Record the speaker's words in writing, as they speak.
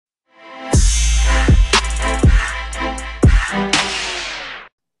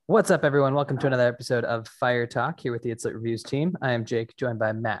What's up, everyone? Welcome to another episode of Fire Talk here with the It's Lit Reviews team. I am Jake, joined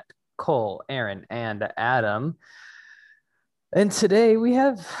by Matt, Cole, Aaron, and Adam. And today we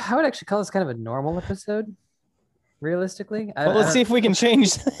have, I would actually call this kind of a normal episode, realistically. Let's see if we can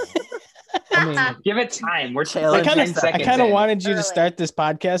change. I mean, give it time. We're I kind of in. wanted you to start this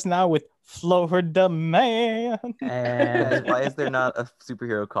podcast now with Florida Man. and Why is there not a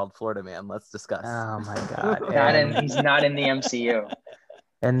superhero called Florida Man? Let's discuss. oh my God. He's not in the MCU.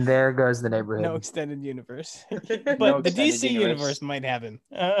 And there goes the neighborhood. No extended universe. No But the extended DC universe. universe might have him.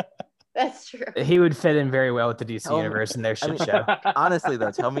 That's true. He would fit in very well with the DC Oh, universe and their shit mean- show. Honestly,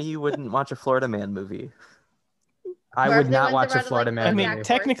 though, tell me you wouldn't watch a Florida Man movie. I Or would if they not went watch the a route of, Florida like, Man I mean, Jack movie.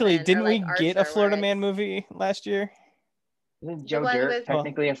 technically, Horseman or, didn't we like, get a Archer, Florida where Man it's- movie last year? Isn't Joe one Dirt with-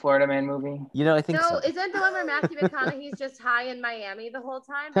 technically a Florida Man movie? You know, I think No, so. isn't the one where Matthew McConaughey's just high in Miami the whole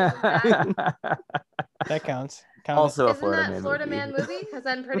time? Isn't that, That counts. Count it. Also a isn't Florida that Man Florida movie. Man movie? Because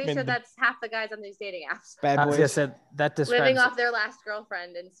I'm pretty sure Random. that's half the guys on these dating apps. Bad I was gonna Boys. say that Living describes off their last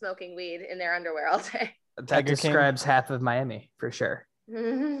girlfriend and smoking weed in their underwear all day. that Tiger King. describes half of Miami for sure.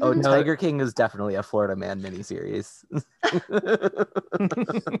 Oh, No. Tiger King is definitely a Florida Man miniseries.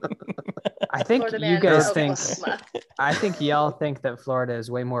 I think Florida you Man guys in think Oklahoma. I think y'all think that Florida is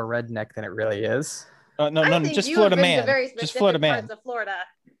way more redneck than it really is. No, I no, think just you Florida have been to Man. very Just specific Florida Man. parts of Florida,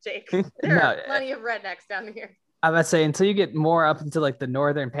 Jake. No, There are plenty of rednecks down here. I'm gonna say until you get more up into like the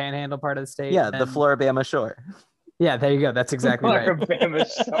northern panhandle part of the state. Yeah, the then- Floribama Shore. Yeah, there you go. That's exactly right. Alabama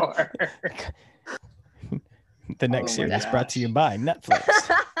Shore. The next Oh my series brought to you gosh. by Netflix.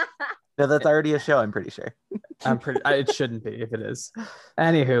 No, that's already a show, I'm pretty sure. It shouldn't be if it is.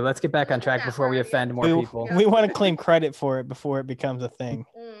 Anywho, let's get back on track before we offend more people. We want to claim credit for it before it becomes a thing.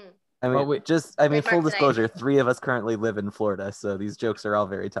 Mm. I mean, Well, Trademark full tonight. disclosure, 3 of us currently live in Florida, so these jokes are all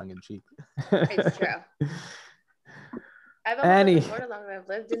very tongue-in-cheek. It's true. I've only lived in Florida longer than I've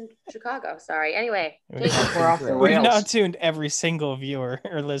lived in Chicago. Sorry. Anyway, Jake. We're off the We've now rails. tuned every single viewer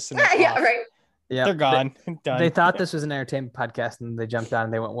or listener. yeah, off. right. Yeah, They're gone. Done. They thought this was an entertainment podcast, and they jumped on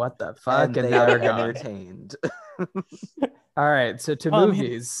and they went, "What the fuck?" And And, they now are they're gone. entertained. All right, so to Oh, man.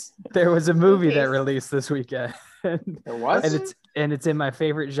 movies. There was a movie that Movies. released this weekend. There was? and it's in my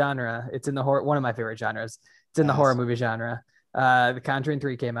favorite genre. It's in the horror, one of my favorite genres. It's in the Nice. horror movie genre. The Conjuring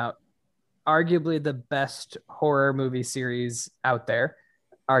 3 came out. Arguably the best horror movie series out there,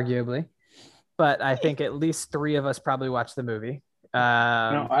 arguably. But I think at least 3 of us probably watched the movie. No,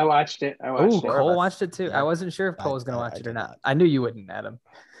 I watched it. Oh, it. Cole watched it too. Yeah. I wasn't sure if I- Cole was going to I watch it or did not. not. I knew you wouldn't, Adam.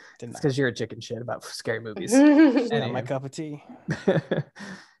 Didn't It's because you're a chicken shit about scary movies. Not Anyway. my cup of tea.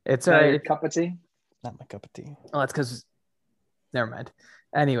 It's all Not your right. cup of tea? Not my cup of tea. Well, that's because. Never mind.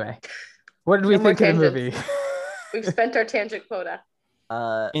 Anyway, what did we No more think of the tangents. movie? We've spent our tangent quota.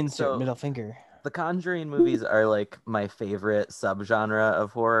 Insert So- middle finger. The Conjuring movies are like my favorite subgenre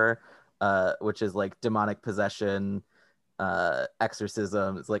of horror, which is like demonic possession,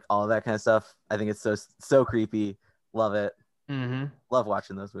 exorcisms, like all of that kind of stuff. I think it's so creepy. Love it. Mm-hmm. Love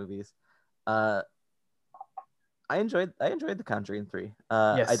watching those movies. I enjoyed The Conjuring 3.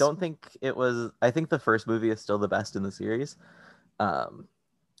 I Yes. don't think it was. I think the first movie is still the best in the series.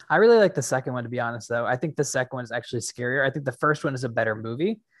 I really like the second one, to be honest, though. I think the second one is actually scarier. I think the first one is a better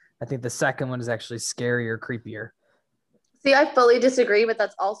movie. I think the second one is actually scarier, creepier. See, I fully disagree, but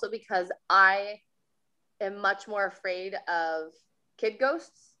that's also because I am much more afraid of kid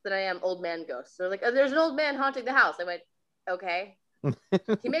ghosts than I am old man ghosts. So like, oh, there's an old man haunting the house. I went, okay.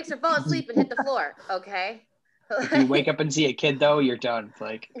 He makes her fall asleep and hit the floor. Okay. If you wake up and see a kid, though, you're done. It's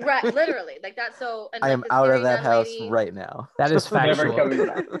like, Right, literally, like that. So and, I like, am the out of scary that nun house lady- right now. That is never factual. coming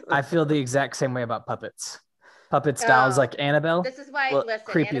back. I feel the exact same way about puppets. Puppet styles Oh. like Annabelle. This is why, Well, listen,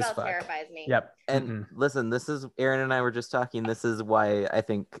 creepy as Annabelle fuck. terrifies me. Yep. And Mm-mm. listen, this is Aaron and I were just talking. This is why I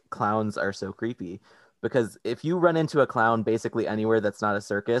think clowns are so creepy. Because if you run into a clown basically anywhere that's not a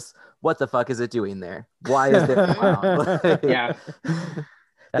circus, what the fuck is it doing there? Why is there a clown? Yeah. That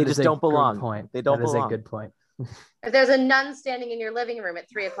They is just a don't good belong. Point. They don't That is a belong. good point. If there's a nun standing in your living room at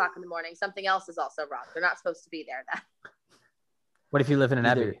 3:00 in the morning, something else is also wrong. They're not supposed to be there. Then. What if you live in an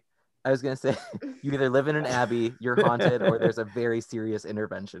Either- abbey? I was gonna say you either live in an abbey, you're haunted, or there's a very serious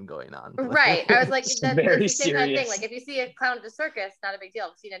intervention going on. Right. I was like, It's that's very the same kind of thing. serious. Like if you see a clown at a circus, not a big deal.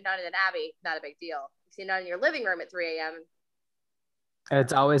 If you see a nun in an abbey, not a big deal. If you see a nun in your living room at 3 a.m.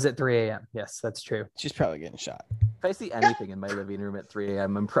 It's always at 3 a.m. Yes, that's true. She's probably getting shot. If I see anything in my living room at 3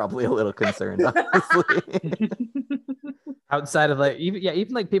 a.m., I'm probably a little concerned, honestly. Outside of like even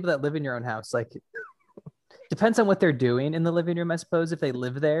like people that live in your own house, like depends on what they're doing in the living room, I suppose. If they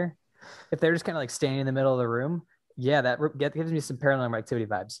live there, if they're just kind of like standing in the middle of the room, yeah, that gives me some paranormal activity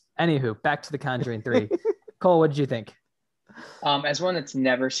vibes. Anywho, back to The Conjuring 3. Cole, what did you think? As one that's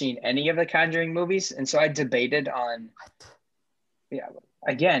never seen any of the Conjuring movies, and so I debated on. Yeah,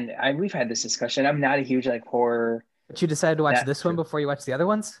 again, we've had this discussion. I'm not a huge like horror. But you decided to watch That- this one before you watched the other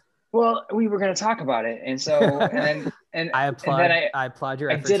ones? Well, we were going to talk about it, and so I applaud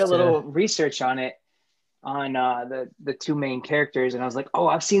your I efforts. did a little research on it on the two main characters, and I was like, oh,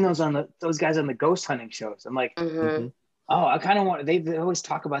 I've seen those guys on the ghost hunting shows. I'm like, oh, I kind of want. They always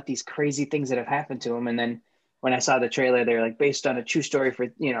talk about these crazy things that have happened to them, and then when I saw the trailer, they're like based on a true story for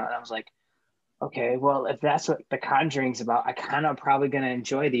and I was like, okay, well, if that's what The Conjuring's about, I kind of probably going to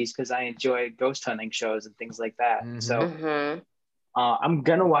enjoy these because I enjoy ghost hunting shows and things like that. So I'm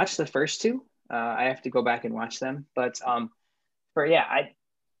going to watch the first two. I have to go back and watch them. But I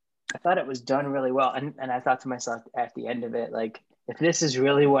thought it was done really well. And I thought to myself at the end of it, like, if this is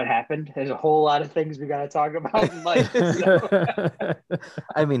really what happened, there's a whole lot of things we got to talk about in life. So.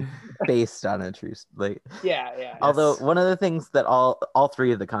 I mean, based on a true, like, yeah. Although one of the things that all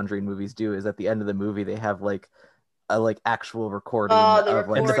three of the Conjuring movies do is at the end of the movie they have like a actual recording of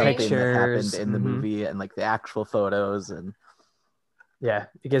like something that happened in the movie and like the actual photos and. Yeah,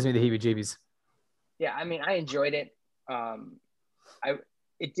 it gives me the heebie-jeebies. Yeah, I mean, I enjoyed it.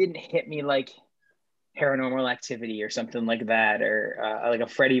 It didn't hit me like Paranormal Activity or something like that, or like a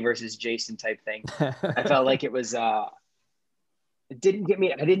Freddy versus Jason type thing. I felt like it was. It didn't get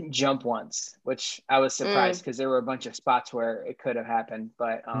me. I didn't jump once, which I was surprised because there were a bunch of spots where it could have happened.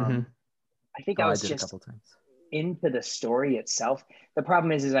 But I think I was just into the story itself. The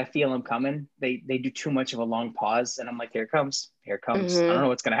problem is I feel them coming. They do too much of a long pause, and I'm like, here it comes. I don't know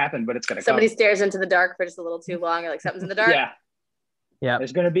what's gonna happen, but it's gonna. Somebody stares into the dark for just a little too long, or like something's in the dark. Yeah.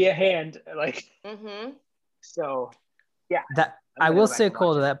 There's gonna be a hand, like. So, yeah. That I will say,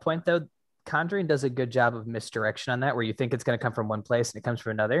 Cole, to that point though, Conjuring does a good job of misdirection on that, where you think it's going to come from one place and it comes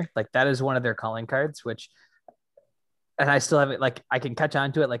from another. Like that is one of their calling cards, which, and I still have it. Like I can catch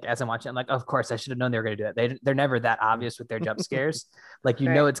on to it. Like as I'm watching, I'm like, of course I should have known they were going to do that. They're never that obvious with their jump scares. Like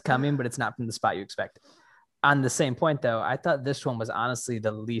know it's coming, but it's not from the spot you expect. On the same point though, I thought this one was honestly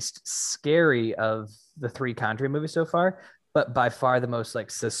the least scary of the three Conjuring movies so far, but by far the most like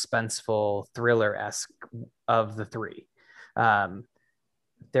suspenseful thriller-esque of the three.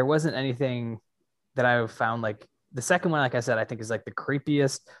 There wasn't anything that I found like the second one, like I said, I think is like the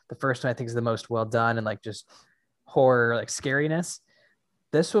creepiest. The first one I think is the most well done and like just horror, like scariness.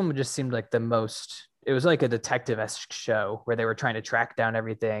 This one just seemed like the most, it was like a detective-esque show where they were trying to track down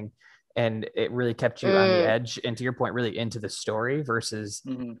everything and it really kept you on the edge and to your point, really into the story versus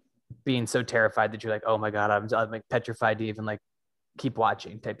being so terrified that you're like, oh my God, I'm like petrified to even like keep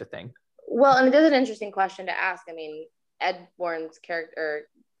watching type of thing. Well, and it is an interesting question to ask. I mean, Ed Warren's character,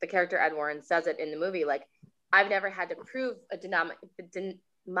 the character Ed Warren says it in the movie, like, I've never had to prove a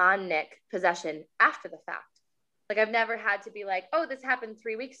demonic possession after the fact. Like, I've never had to be like, oh, this happened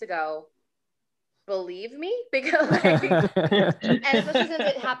 3 weeks ago. Believe me? Because like, and especially since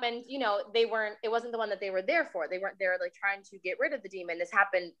it happened, it wasn't the one that they were there for. They weren't there like trying to get rid of the demon. This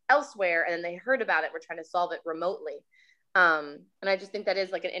happened elsewhere and then they heard about it. We're trying to solve it remotely. And I just think that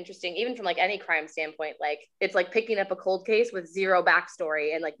is like an interesting, even from like any crime standpoint, like it's like picking up a cold case with zero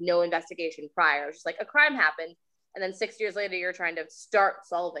backstory and like no investigation prior. It's just like a crime happened. And then 6 years later, you're trying to start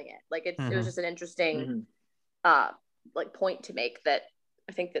solving it. Like it was just an interesting like point to make that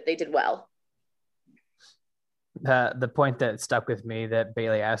I think that they did well. The point that stuck with me that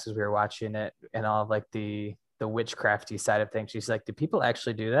Bailey asked as we were watching it and all of like the witchcrafty side of things. She's like, do people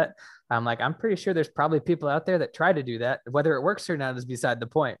actually do that? I'm like, I'm pretty sure there's probably people out there that try to do that. Whether it works or not is beside the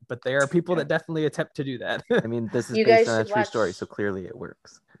point, but there are people that definitely attempt to do that. I mean, this is based on a true story, so clearly it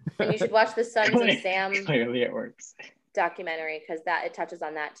works. And you should watch the Sons of Sam clearly it works documentary because that it touches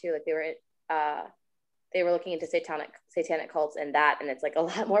on that too. Like they were looking into satanic cults and it's like a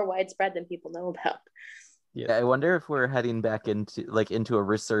lot more widespread than people know about. Yeah, I wonder if we're heading back into a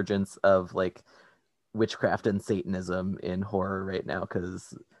resurgence of like witchcraft and Satanism in horror right now,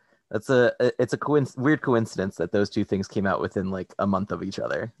 because it's a weird coincidence that those two things came out within like a month of each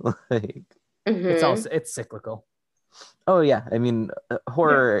other. Like it's cyclical. Oh yeah, I mean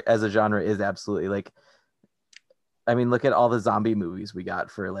horror as a genre is absolutely like, I mean look at all the zombie movies we got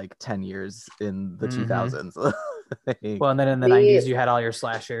for like 10 years in the 2000s. Well, and then in the 90s you had all your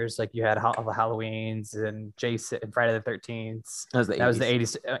slashers, like you had all the Halloweens and Jason and Friday the 13th. That was the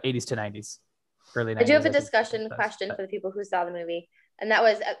 80s to 90s. Early 90s. I do have a discussion question for the people who saw the movie, and that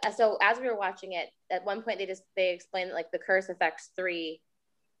was so as we were watching it, at one point they explained that like the curse affects three.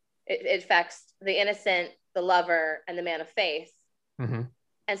 It affects the innocent, the lover, and the man of faith. And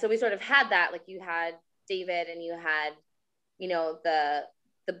so we sort of had that, like you had David and you had,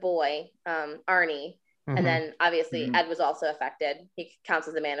 the boy Arnie, And then obviously Ed was also affected. He counts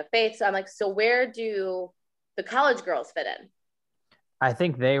as a man of faith. So I'm like, so where do the college girls fit in? I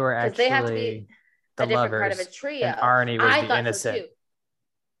think they were Because they have to actually be the a different lovers, part of a trio. and Arnie was I the thought innocent. so too.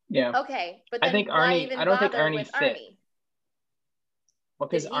 Yeah. Okay, but then I think why Arnie. even I don't think bother Arnie with fit. Arnie? Well,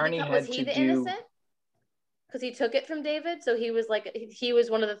 because Arnie had was he to the do. innocent? Because he took it from David, so he was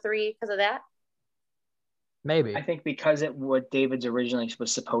one of the three because of that. Maybe. I think because what David's originally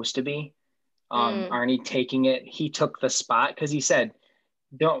was supposed to be, Arnie taking it, he took the spot because he said,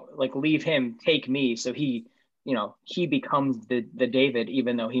 "Don't like leave him, take me." So he becomes the David,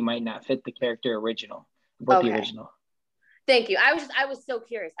 even though he might not fit the character original. The original. Thank you. I was so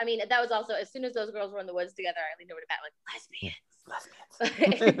curious. I mean, that was also as soon as those girls were in the woods together, I leaned over to Matt like lesbians.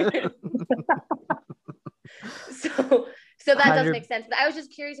 So that does make sense. But I was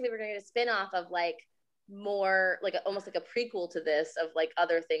just curious if we were going to get a spin-off of like more like almost like a prequel to this of like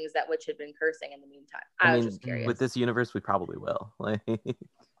other things that witch had been cursing in the meantime. I was just curious. With this universe, we probably will. Like,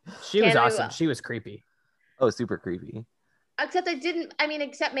 she was awesome. She was creepy. Oh, super creepy. Except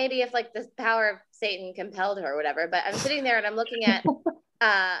except maybe if like the power of Satan compelled her or whatever. But I'm sitting there and I'm looking at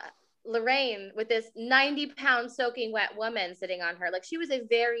Lorraine with this 90-pound soaking wet woman sitting on her. Like she was a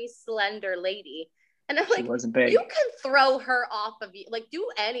very slender lady. And I'm like, wasn't big. You can throw her off of you, like do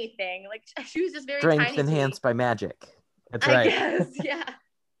anything. Like she was just very strength tiny enhanced by magic. That's right. I guess, yeah.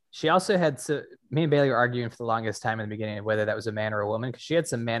 She also had me and Bailey were arguing for the longest time in the beginning of whether that was a man or a woman because she had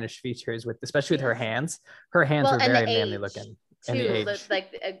some mannish features especially with her hands. Her hands were very manly looking. Too,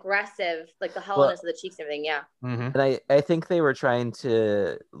 like aggressive, like the hollowness of the cheeks and everything. Yeah. Mm-hmm. And I think they were trying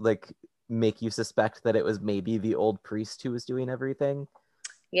to like make you suspect that it was maybe the old priest who was doing everything.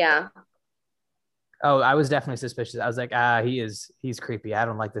 Yeah. Oh, I was definitely suspicious. I was like, he's creepy. I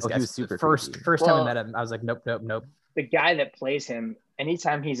don't like this guy. He was super first time I met him, I was like, nope. The guy that plays him,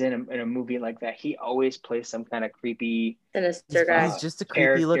 anytime he's in a movie like that, he always plays some kind of creepy, sinister guy. He's just a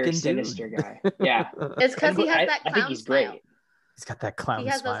creepy looking sinister dude. guy. Yeah, it's because he has that clown I think he's smile. great. He's got that clown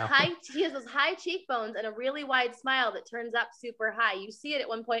smile. He has those high cheekbones and a really wide smile that turns up super high. You see it at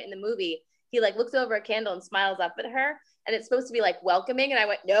one point in the movie. He like looks over a candle and smiles up at her, and it's supposed to be like welcoming. And I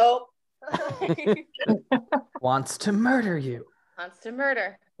went, nope. Wants to murder you. Wants to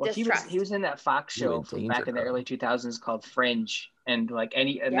murder. Well, he was in that Fox show from back in the early 2000s called Fringe, and that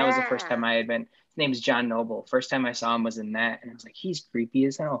was the first time I had been. His name's John Noble. First time I saw him was in that, and I was like, he's creepy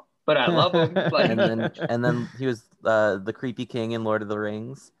as hell, but I love him. and then he was the creepy king in Lord of the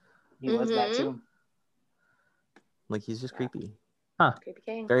Rings. He was that too. Like he's just creepy. Huh? Creepy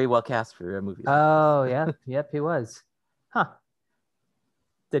king. Very well cast for a movie. Oh yeah, yep, he was. Huh?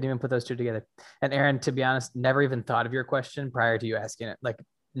 Didn't even put those two together. And Aaron, to be honest, never even thought of your question prior to you asking it. Like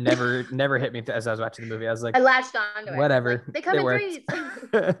never hit me as I was watching the movie. I was like, I latched on to it. Whatever. Like, they come in threes.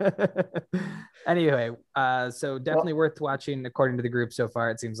 Anyway, so definitely worth watching according to the group so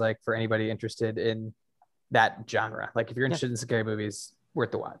far. It seems like for anybody interested in that genre, like if you're interested in scary movies,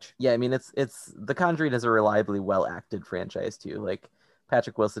 worth the watch. Yeah, I mean it's The Conjuring is a reliably well acted franchise too. Like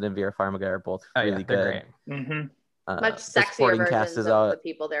Patrick Wilson and Vera Farmiga are both really good. Great. Mm-hmm. Much sexier versions of the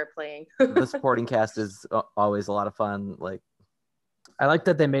people they're playing. The supporting cast is always a lot of fun. Like, I like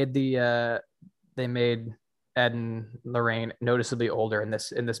that they made Ed and Lorraine noticeably older in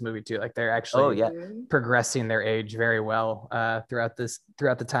this movie too. Like they're actually progressing their age very well throughout the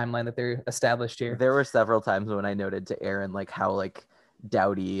timeline that they're established here. There were several times when I noted to Aaron like how like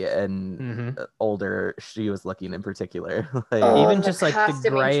dowdy and older she was looking in particular. Like, even just like the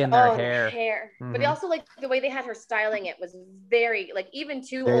gray in their hair. Mm-hmm. But also like the way they had her styling it was very like even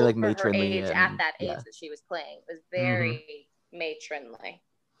too very, old like, for her age at that age that she was playing. It was very matronly.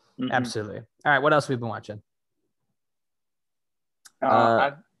 Mm-hmm. Absolutely. All right, what else we've been watching?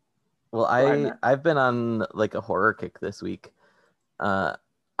 I've been on like a horror kick this week. I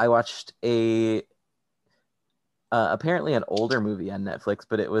watched apparently an older movie on Netflix,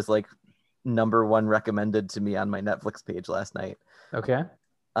 but it was like #1 recommended to me on my Netflix page last night. Okay.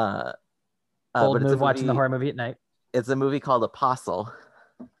 Bold move, watching the horror movie at night. It's a movie called Apostle.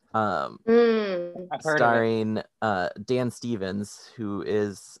 Starring Dan Stevens, who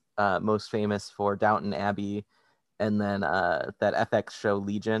is most famous for Downton Abbey, and then that FX show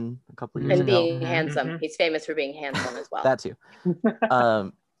Legion a couple years ago. And being handsome. Mm-hmm. He's famous for being handsome as well. That too.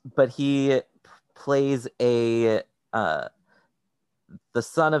 But he plays the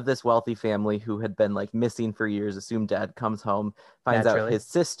son of this wealthy family who had been like missing for years, assumed dead, comes home, finds out his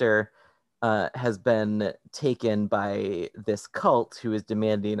sister has been taken by this cult who is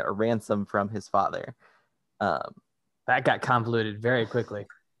demanding a ransom from his father. That got convoluted very quickly.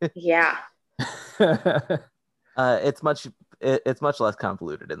 Yeah. It's much it's much less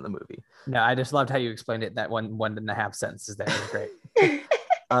convoluted in the movie. No, I just loved how you explained it. That 1.5 sentences there was great.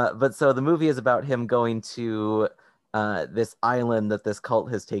 But so the movie is about him going to this island that this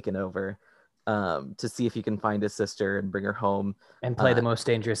cult has taken over, to see if he can find his sister and bring her home And play the most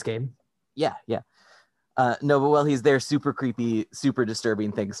dangerous game. Yeah. No, but while he's there, super creepy, super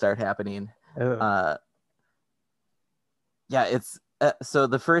disturbing things start happening. Oh. Yeah, it's so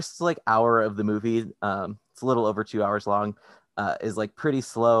the first like hour of the movie, it's a little over 2 hours long, is like pretty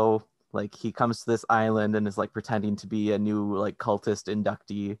slow. Like he comes to this island and is like pretending to be a new like cultist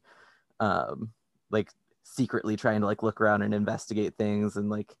inductee, like secretly trying to like look around and investigate things, and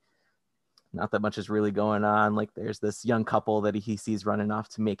like not that much is really going on. Like there's this young couple that he sees running off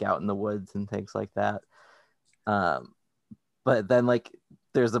to make out in the woods and things like that. But then like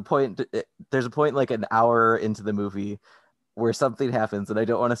there's a point like an hour into the movie where something happens, and I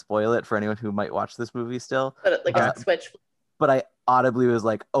don't want to spoil it for anyone who might watch this movie still. But like a switch. But I audibly was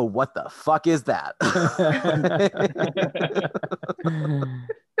like, oh, what the fuck is that?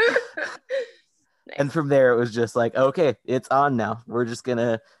 And from there it was just like, okay, it's on now. We're just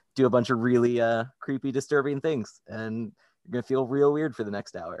gonna do a bunch of really creepy, disturbing things, and you're gonna feel real weird for the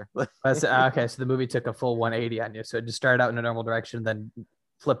next hour. Okay, so the movie took a full 180 on you. So it just started out in a normal direction, then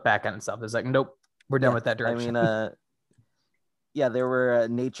flipped back on itself. It's like, nope, we're done with that direction. I mean, yeah, there were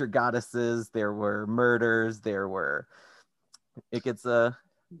nature goddesses, there were murders, there were. It gets but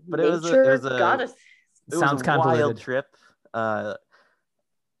it was a goddess. It Sounds was a convoluted. wild trip. Are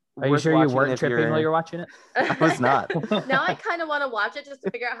you sure you weren't tripping while you're watching it? I was not. Now I kind of want to watch it just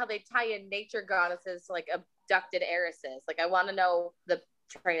to figure out how they tie in nature goddesses to like abducted heiresses. Like I want to know the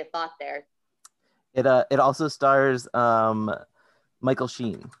train of thought there. It also stars Michael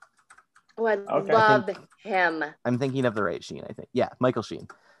Sheen. Oh, I love him. I'm thinking of the right Sheen, I think. Yeah, Michael Sheen.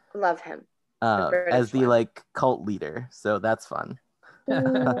 Love him. As the like cult leader. So that's fun.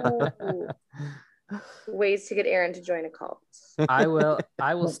 Ways to get Aaron to join a cult. I will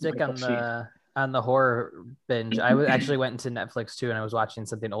stick on the horror binge. I actually went into Netflix too, and I was watching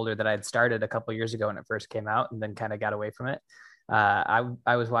something older that I had started a couple years ago when it first came out, and then kind of got away from it.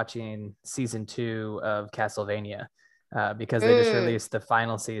 I was watching season 2 of Castlevania because they just released the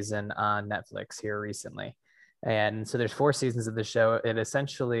final season on Netflix here recently. And so there's 4 seasons of the show. It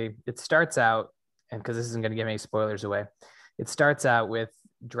starts out, and because this isn't going to give any spoilers away, it starts out with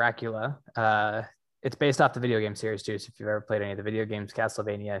Dracula. It's based off the video game series too. So if you've ever played any of the video games,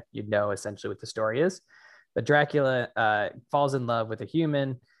 Castlevania, you'd know essentially what the story is. But Dracula falls in love with a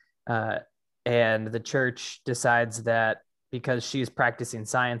human, and the church decides that because she's practicing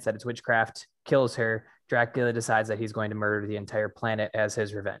science, that it's witchcraft, kills her. Dracula decides that he's going to murder the entire planet as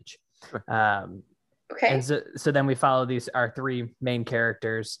his revenge. Okay. And so then we follow our 3 main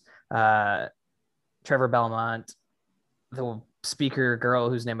characters, Trevor Belmont, the speaker girl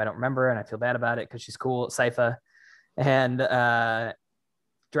whose name I don't remember, and I feel bad about it because she's cool, Sypha, and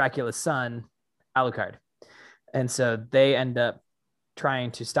Dracula's son, Alucard. And so they end up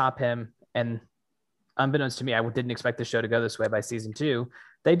trying to stop him, and unbeknownst to me, I didn't expect the show to go this way. By season 2,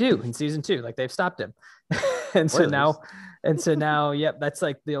 they do in season 2, like they've stopped him. And so now, yep, that's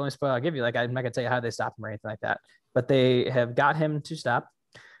like the only spoiler I'll give you. Like, I'm not gonna tell you how they stop him or anything like that, but they have got him to stop.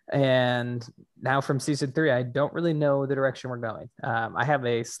 And now from season 3, I don't really know the direction we're going. I have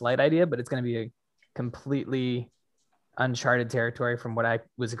a slight idea, but it's going to be a completely uncharted territory from what I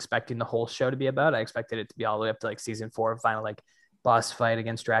was expecting the whole show to be about. I expected it to be all the way up to like season 4, final like boss fight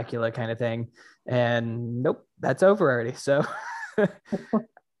against Dracula kind of thing. And nope, that's over already. So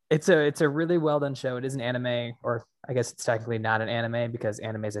it's a really well done show. It is an anime, or I guess it's technically not an anime because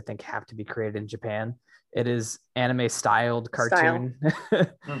animes I think have to be created in Japan. It is anime styled cartoon.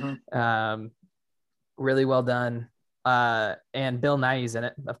 Really well done. And Bill Nighy's in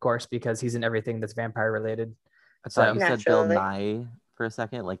it, of course, because he's in everything that's vampire related. I thought you said Bill Nye for a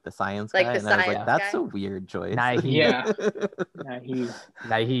second, like the science guy. And I was like, that's a weird choice. Nighy. Yeah.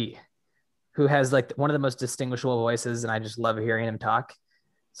 Nighy, who has like one of the most distinguishable voices, and I just love hearing him talk.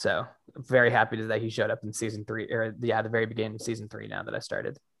 So very happy that he showed up in season 3, or the very beginning of season 3 now that I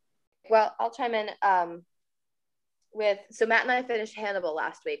started. Well, I'll chime in so Matt and I finished Hannibal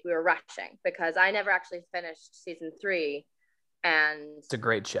last week. We were rushing because I never actually finished season 3, and it's a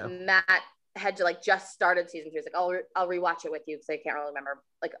great show. Matt had to like just started season 3. It's like, I'll rewatch it with you because I can't really remember.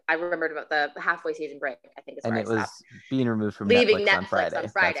 Like I remembered about the halfway season break, I think is where and it I was stopped. Being removed from Leaving Netflix on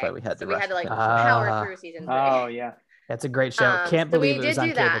Friday. That's why we had to rush. We had to like power through season 3. Oh yeah. That's a great show. Can't believe it was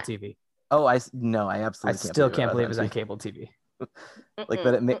on cable TV. Oh, I absolutely still can't believe it was on cable TV. Like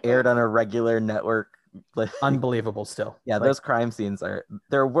that it aired on a regular network. Unbelievable still. Yeah, like, those crime scenes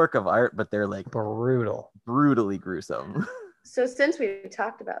they're a work of art, but they're like brutally gruesome. So since we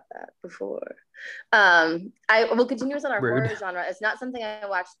talked about that before, I will continue on our Rude. horror genre. It's not something I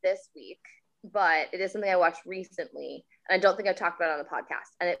watched this week, but it is something I watched recently, and I don't think I've talked about it on the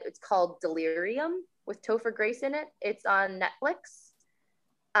podcast. And it's called Delirium with Topher Grace in it. It's on Netflix.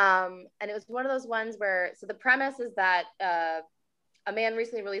 And it was one of those ones where, so the premise is that a man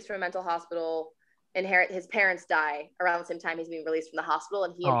recently released from a mental hospital, his parents die around the same time he's being released from the hospital,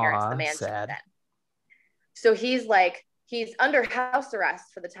 and he inherits the mansion sad. then. So he's under house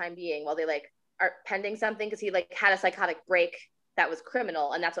arrest for the time being while they like are pending something, because he like had a psychotic break that was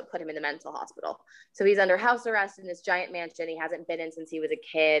criminal, and that's what put him in the mental hospital. So he's under house arrest in this giant mansion he hasn't been in since he was a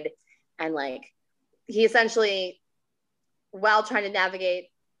kid, and like he essentially, while trying to navigate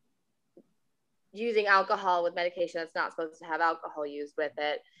using alcohol with medication that's not supposed to have alcohol used with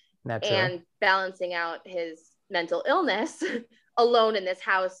it, Naturally. and balancing out his mental illness alone in this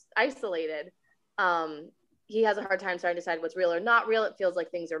house, isolated, he has a hard time starting to decide what's real or not real. It feels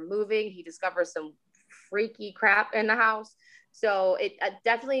like things are moving. He discovers some freaky crap in the house. So it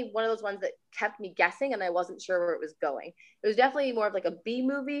definitely one of those ones that kept me guessing, and I wasn't sure where it was going. It was definitely more of like a B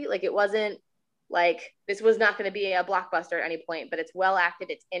movie. Like it wasn't like, this was not going to be a blockbuster at any point, but it's well acted,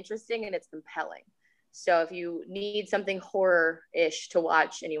 it's interesting, and it's compelling. So if you need something horror-ish to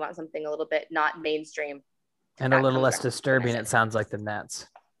watch and you want something a little bit not mainstream. And a little less disturbing, it sounds like, than Nats.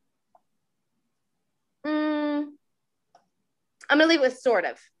 I'm gonna leave it with sort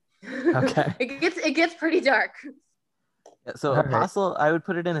of. Okay. It gets pretty dark. Yeah, so All right. Apostle, I would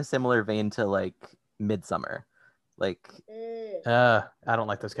put it in a similar vein to like Midsummer. Like, I don't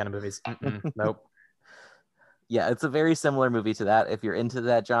like those kind of movies. Nope. yeah, it's a very similar movie to that. If you're into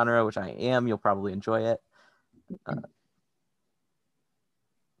that genre, which I am, you'll probably enjoy it.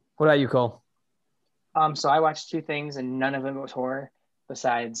 What about you, Cole? So I watched 2 things, and none of them was horror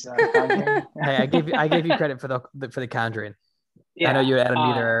besides Conjuring. Hey, I gave you credit for the Conjuring. Yeah. I know you, Adam,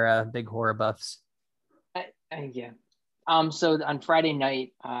 neither are big horror buffs. Yeah. So on Friday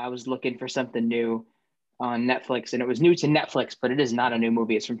night, I was looking for something new on Netflix, and it was new to Netflix, but it is not a new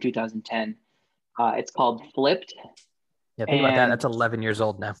movie. It's from 2010. It's called Flipped. Yeah, think about that. That's 11 years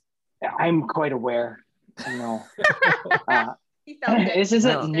old now. I'm quite aware. You know, He felt it. this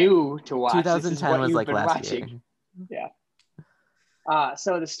isn't new to watch. 2010 was like last watching. year. Yeah.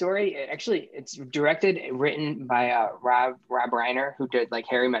 So the story, it's directed, written by Rob Reiner, who did like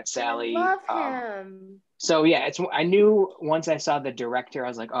Harry Met Sally. I love him. So yeah, I knew once I saw the director, I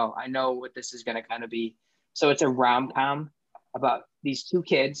was like, oh, I know what this is gonna kind of be. So it's a rom-com about these 2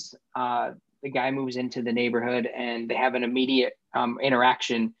 kids. The guy moves into the neighborhood, and they have an immediate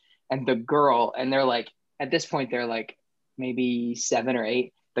interaction. And the girl, and they're like, at this point, they're like maybe 7 or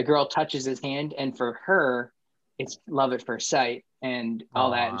 8. The girl touches his hand, and for her, it's love at first sight and all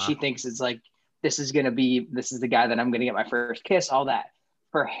that. And she thinks it's like, this is the guy that I'm gonna get my first kiss, all that.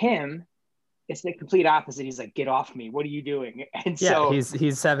 For him, it's the complete opposite. He's like, get off me. What are you doing? And Yeah, so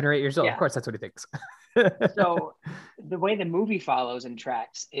he's 7 or 8 years old. Yeah. Of course, that's what he thinks. So the way the movie follows and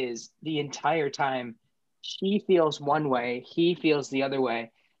tracks is the entire time she feels one way, he feels the other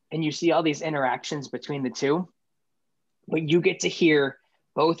way. And you see all these interactions between the 2, but you get to hear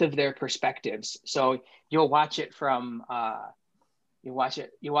both of their perspectives. So you'll watch it from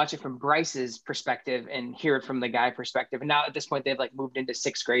Bryce's perspective and hear it from the guy perspective. And now at this point, they've like moved into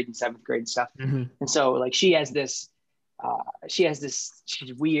 6th grade and 7th grade and stuff. Mm-hmm. And so like she's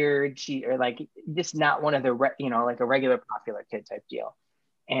weird. Or like just not one of the, like a regular popular kid type deal.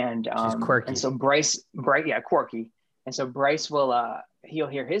 And she's quirky. And so Bryce, quirky. And so Bryce will, he'll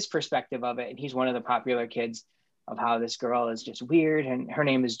hear his perspective of it. And he's one of the popular kids of how this girl is just weird. And her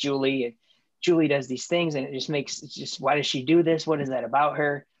name is Julie. And Julie does these things, and it's just, why does she do this? What is that about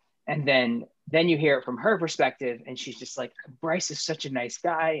her? And then you hear it from her perspective, and she's just like, Bryce is such a nice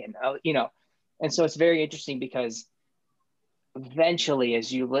guy. And, and so it's very interesting because eventually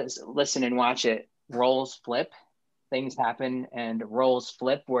as you listen and watch it, roles flip, things happen, and roles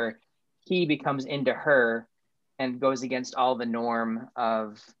flip where he becomes into her and goes against all the norm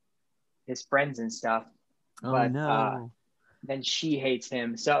of his friends and stuff. Then she hates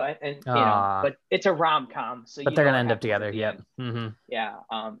him. So, but it's a rom-com. So but they're going to end up together. Yep. Mm-hmm. Yeah.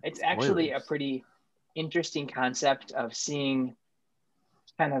 It's actually a pretty interesting concept of seeing,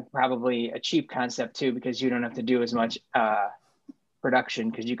 kind of probably a cheap concept too, because you don't have to do as much production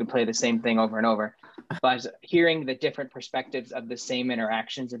because you can play the same thing over and over. But hearing the different perspectives of the same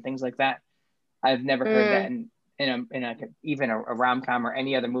interactions and things like that, I've never heard that even a rom-com or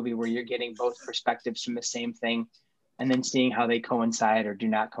any other movie where you're getting both perspectives from the same thing and then seeing how they coincide or do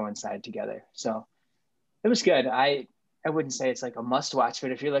not coincide together. So it was good. I wouldn't say it's like a must watch,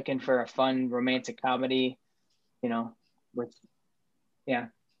 but if you're looking for a fun romantic comedy, Which, yeah.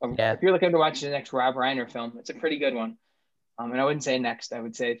 Yeah. If you're looking to watch the next Rob Reiner film, it's a pretty good one. And I wouldn't say next, I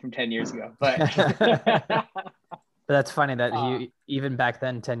would say from 10 years ago. But But that's funny that he even back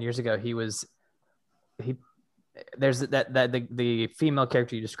then, 10 years ago, there's the female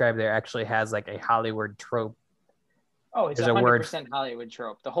character you described there actually has like a Hollywood trope. Oh, it's There's a a word 100% Hollywood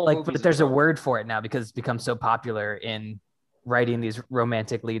trope. The whole like, movie. but there's a word for it now because it's become so popular in writing these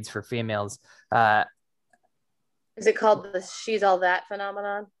romantic leads for females. Is it called the "she's all that"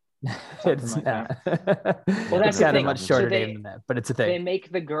 phenomenon? It's like not. Well, that's it's the got a thing. much So shorter they- name than that, but it's a They thing.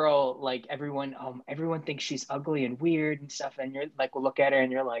 make the girl like everyone thinks she's ugly and weird and stuff, and you're like, we'll look at her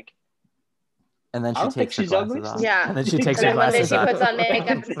and you're like, And then I she don't think takes her she's glasses ugly. off. Yeah. And then she takes And her then one day glasses she off. puts on makeup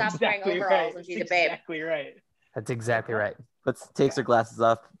and That's stops wearing exactly overalls right. and she's a That's babe. exactly right. That's exactly right. Takes her glasses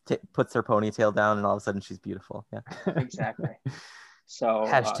off, puts her ponytail down, and all of a sudden she's beautiful. Yeah. Exactly. So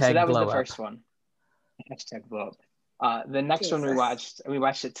Hashtag that was blow the up. first one. Hashtag blow up. The next one we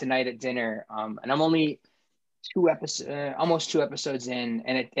watched it tonight at dinner. And I'm only almost 2 episodes in,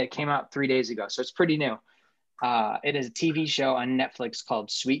 and it came out 3 days ago, so it's pretty new. It is a TV show on Netflix called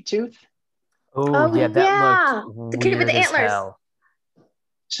Sweet Tooth. Oh yeah, that looked the kid with weird the as antlers. hell.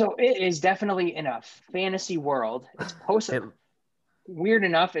 So it is definitely in a fantasy world. It's weird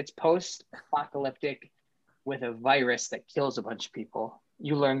enough, it's post-apocalyptic with a virus that kills a bunch of people.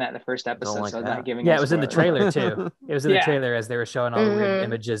 You learned that in the first episode, like so I'm that. not giving Yeah, you it was in the spoilers. trailer too. It was in the Yeah. trailer as they were showing all the weird Mhm.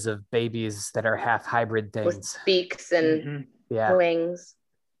 images of babies that are half hybrid With things. beaks and Mhm. Yeah. wings.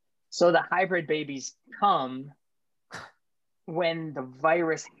 So the hybrid babies come when the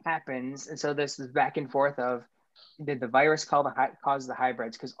virus happens, and so this is back and forth of, did the virus cause the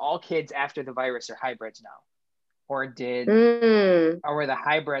hybrids? Because all kids after the virus are hybrids now, or were the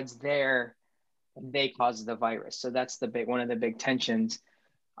hybrids there and they caused the virus? So that's one of the big tensions.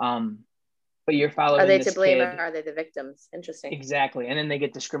 But you're following. Are they this to blame kid. or are they the victims? Interesting. Exactly, and then they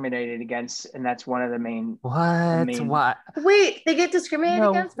get discriminated against, and that's one of the main. What? What? Wait, they get discriminated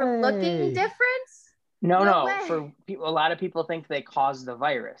No against for looking way. different? No, No way. for people, a lot of people think they caused the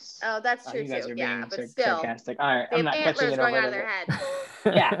virus. Oh, that's true You guys too. are Yeah, being but still, sarcastic. All right, they I'm have not catching antlers it going over out of there.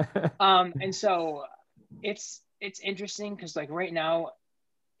 their head. Yeah. And so it's interesting because like right now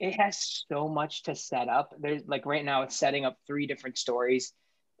it has so much to set up. There's like right now it's setting up 3 different stories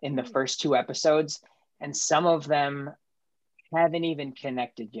in the first 2 episodes, and some of them haven't even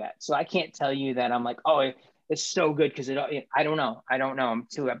connected yet. So I can't tell you that I'm like, oh, it's so good because I don't know. I'm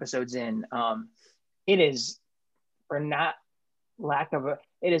 2 episodes in. It is, for not lack of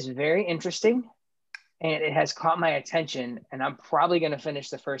it is very interesting, and it has caught my attention, and I'm probably going to finish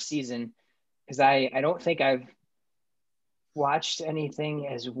the first season because I don't think I've watched anything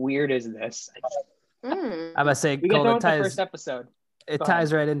as weird as this. Mm. I must say, We get Cole, done it with the ties, first episode. it Go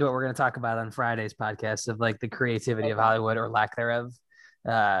ties right into what we're going to talk about on Friday's podcast of like the creativity of Okay. Hollywood or lack thereof.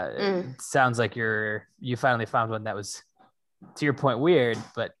 It sounds like you finally found one that was, to your point, weird,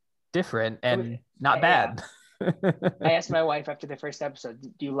 but different and not Yeah. bad. I asked my wife after the first episode,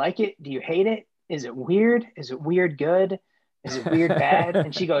 do you like it? Do you hate it? Is it weird? Is it weird good? Is it weird bad?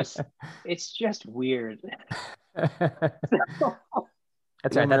 And she goes, it's just weird. That's I'm right.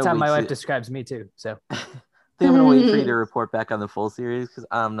 That's gonna how my wait wife to- describes me too. So I think I'm gonna wait for you to report back on the full series because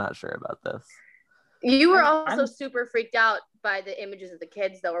I'm not sure about this. You were I'm- also super freaked out by the images of the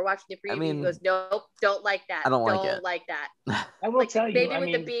kids that were watching the preview. I mean, He goes, nope, don't like that. I don't like it. like that. I will Like tell you, baby I with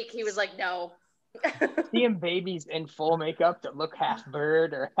mean, the beak, he was like, no. seeing babies in full makeup that look half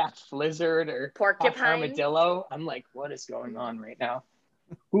bird or half lizard or half Porcupine. armadillo, I'm like, what is going on right now?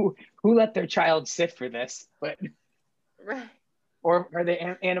 Who let their child sit for this? But Right. or are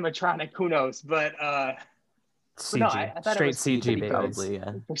they animatronic? Who knows? But CG, no, I thought it straight was CG pretty babies. Probably,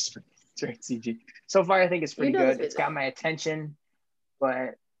 yeah. straight CG. So far, I think it's pretty You know good. this It's got my attention,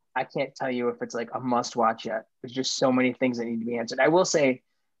 but I can't tell you if it's like a must watch yet. There's just so many things that need to be answered. I will say,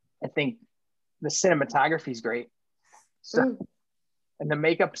 I think the cinematography is great. So, and the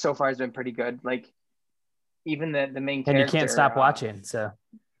makeup so far has been pretty good. Like even the main And character. you can't stop watching. So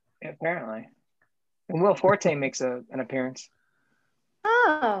Apparently. And Will Forte makes an appearance.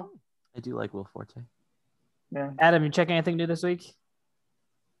 Oh. I do like Will Forte. Yeah. Adam, you checking anything new this week?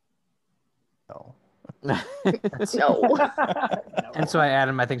 No. No. And so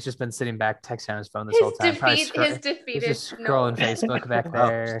Adam, I think, has just been sitting back texting on his phone this whole time. Probably His He's defeated. just scrolling no. Facebook back Oh,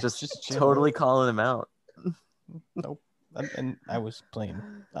 there. just chill. totally calling him out. Nope. And I was playing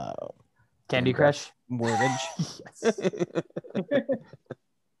Candy Crush. Wordage.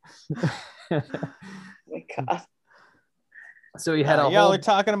 Oh my God. So we had a Y'all whole are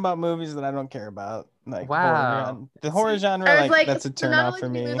talking about movies that I don't care about. like Wow. the horror genre. I was like, that's a so turn not off only for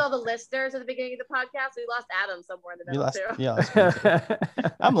did we me. lose all the listeners at the beginning of the podcast, we lost Adam somewhere in the middle too. You lost me too.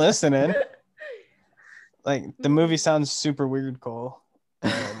 I'm listening. Like the movie sounds super weird, Cole.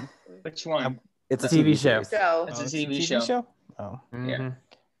 Which one? It's a TV TV show. show. It's Oh, a TV show. Oh, Yeah.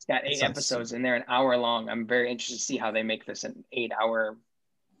 It's got 8 sounds episodes and they're an hour long. I'm very interested to see how they make this an 8-hour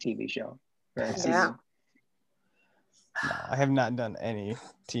TV show for a season. Yeah. no, I have not done any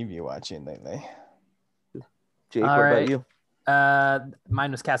TV watching lately. Jake, All what right. about you?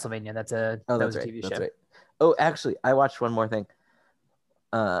 Mine was Castlevania. That was a TV That's show. right. Oh, actually, I watched one more thing.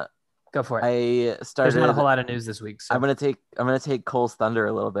 Go for it. I There's not a whole started. lot of news this week. So. I'm gonna take Cole's thunder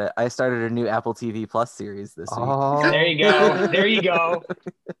a little bit. I started a new Apple TV Plus series this week. Oh, There you go. There you go.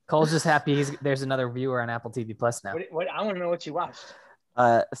 Cole's just happy there's another viewer on Apple TV Plus now. What I want to know what you watched.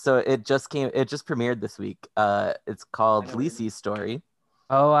 So it just premiered this week. It's called Lisey's Story.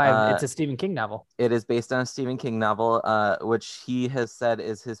 Oh, it's a Stephen King novel. It is based on a Stephen King novel, which he has said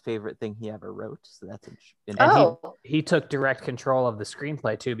is his favorite thing he ever wrote. So that's interesting. Oh, He took direct control of the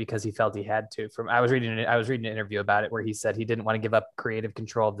screenplay too because he felt he had to. I was reading an interview about it where he said he didn't want to give up creative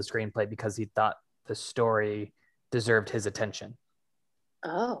control of the screenplay because he thought the story deserved his attention.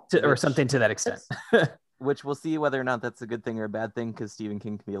 oh, Or something to that extent. Which we'll see whether or not that's a good thing or a bad thing because Stephen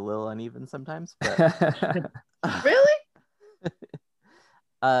King can be a little uneven sometimes. But really?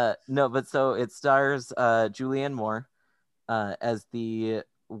 no, but so it stars Julianne Moore as the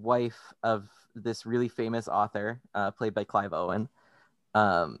wife of this really famous author, played by Clive Owen,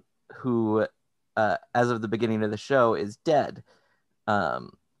 who, as of the beginning of the show, is dead.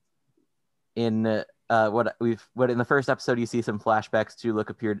 In the first episode, you see some flashbacks to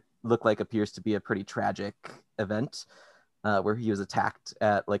look like appears to be a pretty tragic event, where he was attacked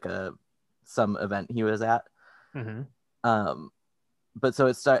at like some event he was at. Mm-hmm. But so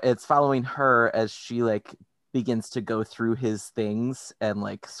it's following her as she like begins to go through his things and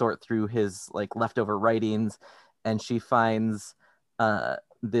like sort through his like leftover writings, and she finds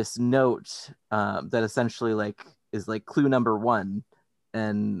this note that essentially like is like clue number 1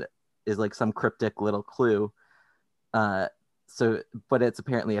 and is like some cryptic little clue. But it's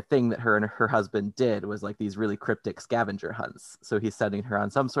apparently a thing that her and her husband did was like these really cryptic scavenger hunts. So he's sending her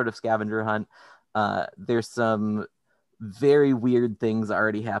on some sort of scavenger hunt. There's some very weird things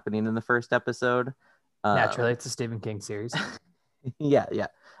already happening in the first episode. Naturally, it's a Stephen King series. Yeah.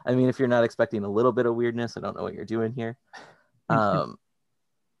 I mean, if you're not expecting a little bit of weirdness, I don't know what you're doing here. I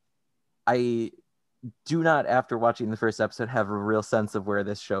do not, after watching the first episode, have a real sense of where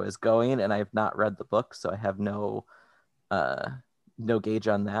this show is going, and I have not read the book, so I have no gauge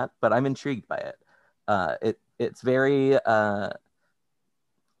on that. But I'm intrigued by it. It's a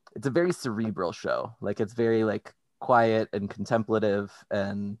very cerebral show. Like it's very like quiet and contemplative,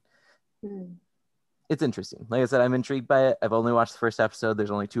 and it's interesting. Like I said, I'm intrigued by it. I've only watched the first episode. There's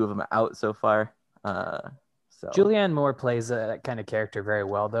only 2 of them out so far. So Julianne Moore plays that kind of character very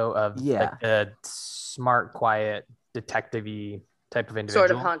well, though, of like a smart, quiet, detective-y type of individual.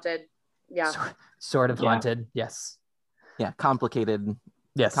 Sort of haunted. Yeah. Sort of haunted. Yes. Yeah. Complicated.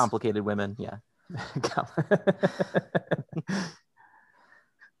 Yes. Complicated women. Yeah.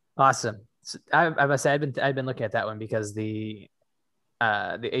 Awesome. So I must say I've been looking at that one because the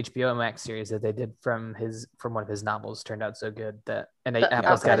HBO Max series that they did from one of his novels turned out so good that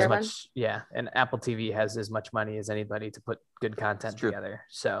Apple's got as much and Apple TV has as much money as anybody to put good content together.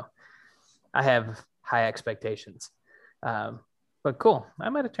 So I have high expectations. But cool. I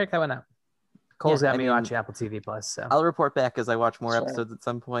might have checked that one out. Cole's got me watching Apple TV Plus. So I'll report back as I watch more episodes at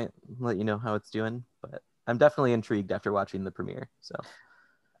some point, let you know how it's doing. But I'm definitely intrigued after watching the premiere. So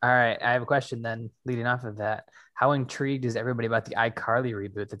all right, I have a question then leading off of that. How intrigued is everybody about the iCarly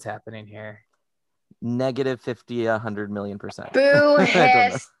reboot that's happening here? -50, 100 million%. Boo,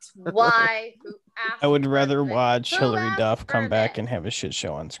 hiss, why? Who asked I would for rather this? watch Who Hilary asked Duff for come back this? and have a shit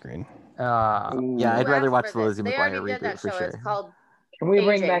show on screen. Yeah, I'd Who rather asked watch for the this? Lizzie They McGuire already did that reboot for show. sure. It's called Can we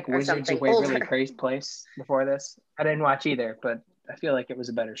bring Aging back or Wizards something of Waverly older. Place before this? I didn't watch either, but I feel like it was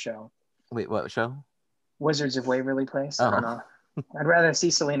a better show. Wait, what show? Wizards of Waverly Place. I don't know. I'd rather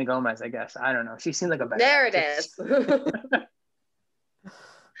see Selena Gomez, I guess. I don't know. She seems like a better There it actress. is.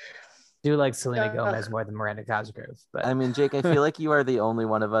 Do like Selena Gomez more than Miranda Cosgrove, but I mean, Jake, I feel like you are the only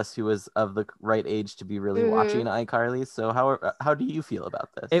one of us who is of the right age to be really watching iCarly. So how do you feel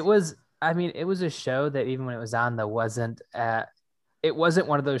about this? it was a show that even when it was on, it wasn't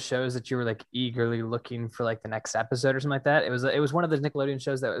one of those shows that you were like eagerly looking for like the next episode or something like that. It was one of those Nickelodeon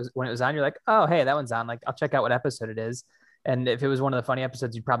shows that was, when it was on, you're like, oh, hey, that one's on. Like, I'll check out what episode it is. And if it was one of the funny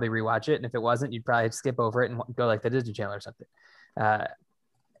episodes, you'd probably rewatch it. And if it wasn't, you'd probably skip over it and go like the Disney Channel or something.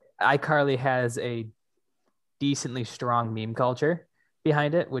 iCarly has a decently strong meme culture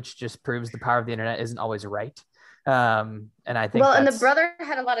behind it, which just proves the power of the internet isn't always right. And I think and the brother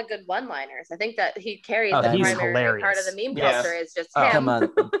had a lot of good one-liners. I think that he carries the he's primary hilarious. part of the meme Yes. culture is just Oh, him. come on.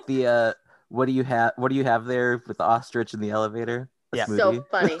 The what do you have there with the ostrich in the elevator? A Yeah. smoothie? So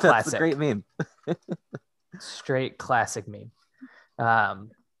funny. That's Classic. a great meme. Straight classic meme.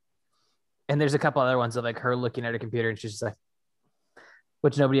 And there's a couple other ones of like her looking at her computer and she's just like,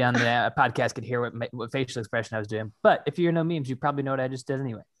 which nobody on the podcast could hear what facial expression I was doing. But if you know memes, you probably know what I just did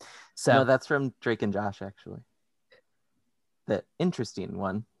anyway. So No, that's from Drake and Josh, actually. The interesting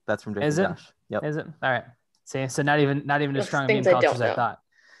one. That's from Drake Is and it? Josh. Yep. is it? All right. See, so not even as Those strong a meme things I culture don't as I know. thought.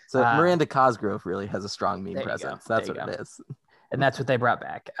 So Uh, Miranda Cosgrove really has a strong meme there you go. presence. That's There what you it is. And that's what they brought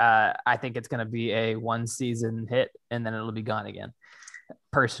back. I think it's going to be a 1-season hit and then it'll be gone again,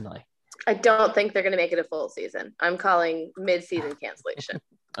 personally. I don't think they're going to make it a full season. I'm calling mid-season cancellation.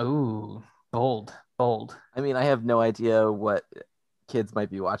 Ooh, bold. I mean, I have no idea what kids might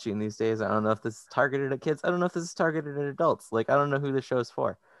be watching these days. I don't know if this is targeted at kids. I don't know if this is targeted at adults. Like, I don't know who the show is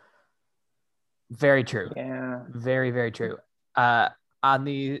for. Very true. Yeah. Very, very true. On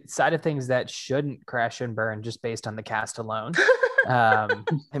the side of things that shouldn't crash and burn just based on the cast alone, I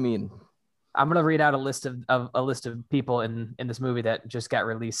mean, I'm gonna read out a list of people in this movie that just got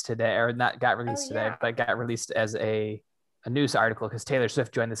released today, or not got released today, yeah. but got released as a news article because Taylor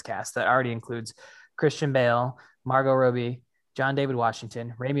Swift joined this cast that already includes Christian Bale, Margot Robbie, John David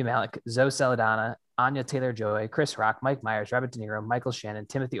Washington, Rami Malek, Zoe Saldana, Anya Taylor-Joy, Chris Rock, Mike Myers, Robert De Niro, Michael Shannon,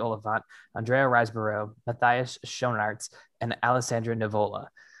 Timothy Olyphant, Andrea Riseborough, Matthias Schoenaerts, and Alessandra Nivola.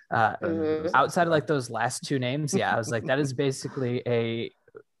 Outside of like those last two names, I was like, that is basically a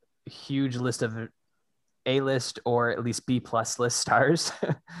huge list of A-list or at least B+ list stars.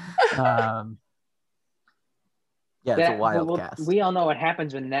 yeah, it's a wild cast. We all know what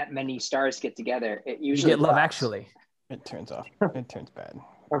happens when that many stars get together. It You usually get Love flops. Actually. It turns bad.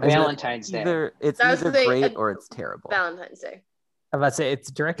 Or Valentine's Day. It's That's either the thing, great or it's terrible. Valentine's Day. I'm about to say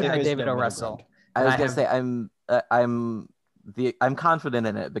it's directed There by is David no O. middle Russell. ground. I was I gonna have- say I'm confident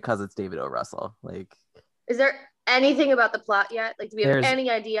in it because it's David O. Russell. Like, Is there anything about the plot yet? Like, do we have There's any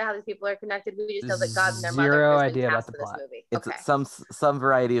idea how these people are connected? We just know that God and their zero mother has been idea about cast the for this plot. movie. it's Okay. some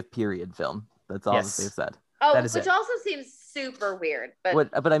variety of period film. That's all Yes. that they've said. Oh, that is which it. also seems super weird. But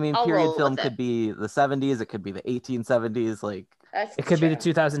But I mean, I'll period roll film with could it. be the 70s. It could be the 1870s. Like, that's It could be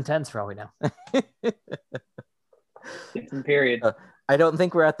true. the 2010s for all we know. Different period. I don't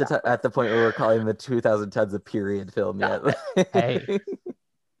think we're at the point where we're calling the 2010s a period film yet. Hey.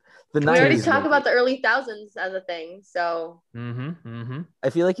 The We already 90s talk maybe. about the early thousands as a thing. So I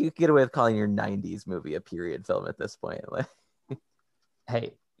feel like you could get away with calling your 90s movie a period film at this point. Like,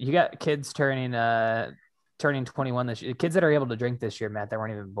 Hey, you got kids turning 21 this year. Kids that are able to drink this year, Matt, that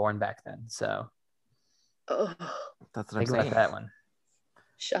weren't even born back then. So oh, that's what I'm think about saying. that one.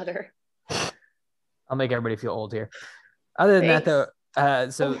 shudder. I'll make everybody feel old here. Other than that, though,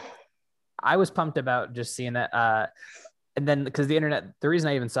 so I was pumped about just seeing that. And then because the internet, the reason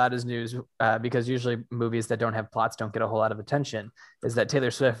I even saw it as news, because usually movies that don't have plots don't get a whole lot of attention, is that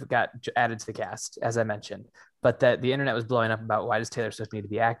Taylor Swift got added to the cast, as I mentioned, but that the internet was blowing up about why does Taylor Swift need to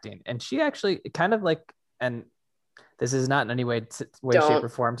be acting? And she actually kind of like, and this is not in any way, shape, or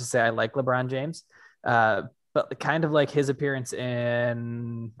form to say I like LeBron James, but kind of like his appearance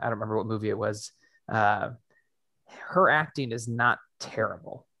in, I don't remember what movie it was. Her acting is not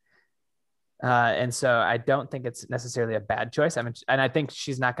terrible. And so I don't think it's necessarily a bad choice. I mean, and I think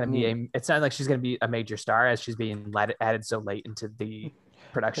she's not going to be it's not like she's going to be a major star as she's being added so late into the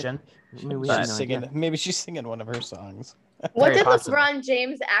production. Maybe she's singing one of her songs. What Very did possible. LeBron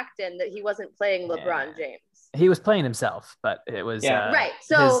James act in that he wasn't playing LeBron James? He was playing himself, but it was right.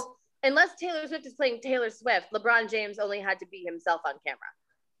 So unless Taylor Swift is playing Taylor Swift, LeBron James only had to be himself on camera.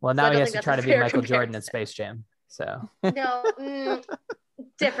 Well, So now I he don't has think to try to that's be a fair Michael Jordan in comparison. Space Jam. So No,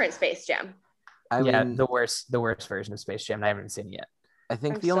 different Space Jam. I mean, the worst version of Space Jam. I haven't seen it yet. I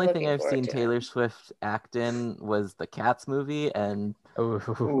think I'm the so only thing looking I've forward seen to it. Taylor Swift act in was the Cats movie, and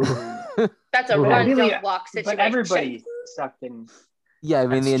That's a Ooh. run, Really, don't walk situation. But everybody sucked in. yeah, I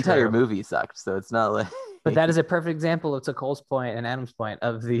mean the That's entire true. movie sucked, so it's not like. But that is a perfect example of to Cole's point and Adam's point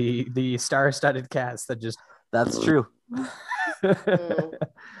of the star-studded cast that just That's true.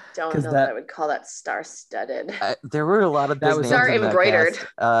 Don't 'Cause know that- that I would call that star-studded. There were a lot of That big was- names Star in that embroidered.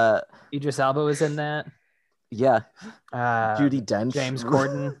 cast. Idris Elba was in that. Yeah, Judi Dench. James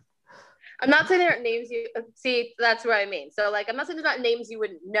Corden. I'm not saying there aren't names you see. That's what I mean. So like, I'm not saying there's not names you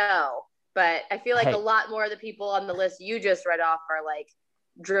wouldn't know, but I feel like Hey. a lot more of the people on the list you just read off are like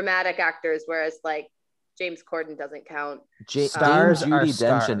dramatic actors, whereas like James Corden doesn't count. Stars Dame are Judi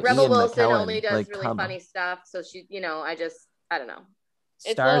Dench and stars. Rebel Ian Wilson McKellen, only does like, really come funny on. stuff, so she, I don't know.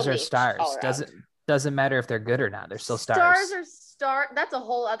 It's Stars low are leech stars. all around. Doesn't matter if they're good or not. They're still stars. Stars are star. That's a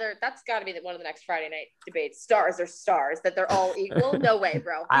whole other. That's got to be one of the next Friday night debates. Stars are stars. That they're all equal. No way,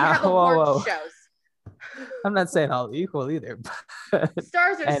 bro. We have award shows. I'm not saying all equal either. But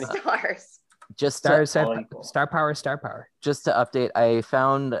Stars are Anyway. stars. Just stars to, have all equal. star power. Star power. just to update, I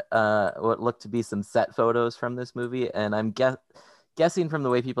found what looked to be some set photos from this movie, and I'm guessing from the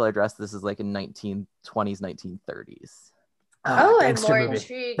way people are dressed, this is like in 1920s, 1930s. Oh, I'm gangster more movie.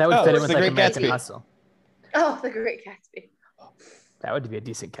 intrigued. That would Oh, fit in it's with The like Great American Gatsby. Hustle. Oh, The Great Gatsby. That would be a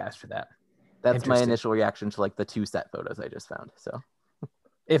decent cast for that. That's my Interesting. initial reaction to like the 2 set photos I just found. So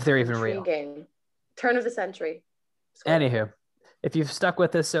If they're even real. Intriguing. Turn of the century. Anywho, if you've stuck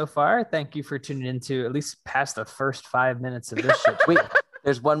with us so far, thank you for tuning into at least past the first 5 minutes of this shit. wait,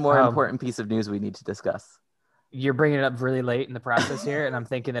 there's one more Um, important piece of news we need to discuss. You're bringing it up really late in the process here, and I'm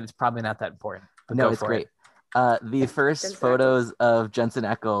thinking that it's probably not that important. But No, go it's for great. it. The first Jensen photos of Jensen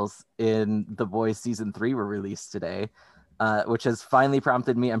Ackles in The Boys season 3 were released today, which has finally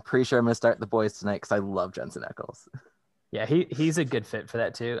prompted me. I'm pretty sure I'm going to start The Boys tonight because I love Jensen Ackles. Yeah, he's a good fit for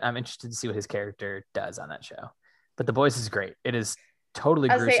that too. I'm interested to see what his character does on that show. But The Boys is great. It is totally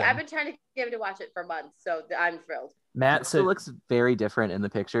I'll gruesome. say I've been trying to get him to watch it for months, so I'm thrilled. Matt It said, looks very different in the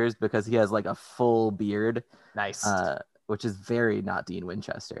pictures because he has like a full beard, nice. which is very not Dean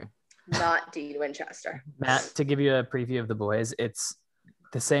Winchester. Not Dean Winchester. Matt, to give you a preview of The Boys, it's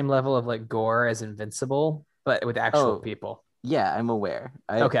the same level of like gore as Invincible, but with actual Oh. people. Yeah, I'm aware.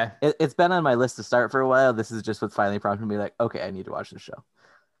 Okay. It's been on my list to start for a while. This is just what finally prompted me like, okay, I need to watch the show.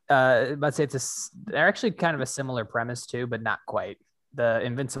 I'd say they're actually kind of a similar premise too, but not quite. The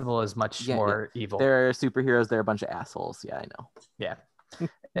Invincible is much Yeah, more evil. They're superheroes. They're a bunch of assholes. Yeah, I know. Yeah.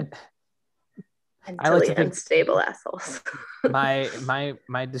 Mentally like to think- unstable assholes.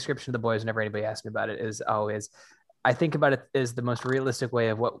 my description of The Boys, whenever anybody asks me about it, is always, I think about it as the most realistic way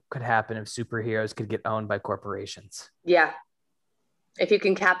of what could happen if superheroes could get owned by corporations. Yeah. If you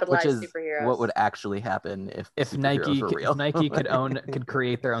can capitalize Which is superheroes. what would actually happen if Nike superheroes were real. if Nike could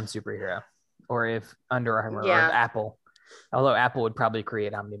create their own superhero, or if Under Armour Yeah. or if Apple, although Apple would probably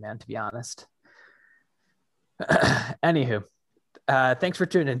create Omni-Man, to be honest. Anywho, thanks for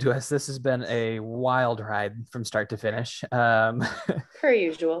tuning into us. This has been a wild ride from start to finish. per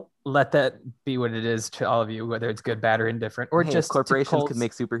usual. Let that be what it is to all of you, whether it's good, bad, or indifferent, or Hey, if just to corporations Colt's- could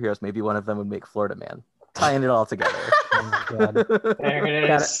make superheroes. Maybe one of them would make Florida Man, tying it all together. Oh my God. There it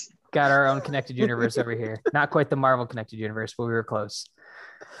Got is. Got our own connected universe over here. Not quite the Marvel connected universe, but we were close.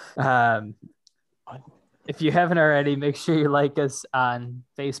 If you haven't already, make sure you like us on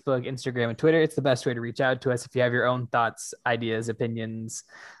Facebook, Instagram, and Twitter. It's the best way to reach out to us. If you have your own thoughts, ideas, opinions,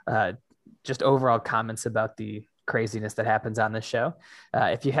 just overall comments about the craziness that happens on this show.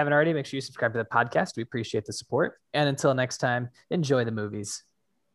 If you haven't already, make sure you subscribe to the podcast. We appreciate the support. And until next time, enjoy the movies.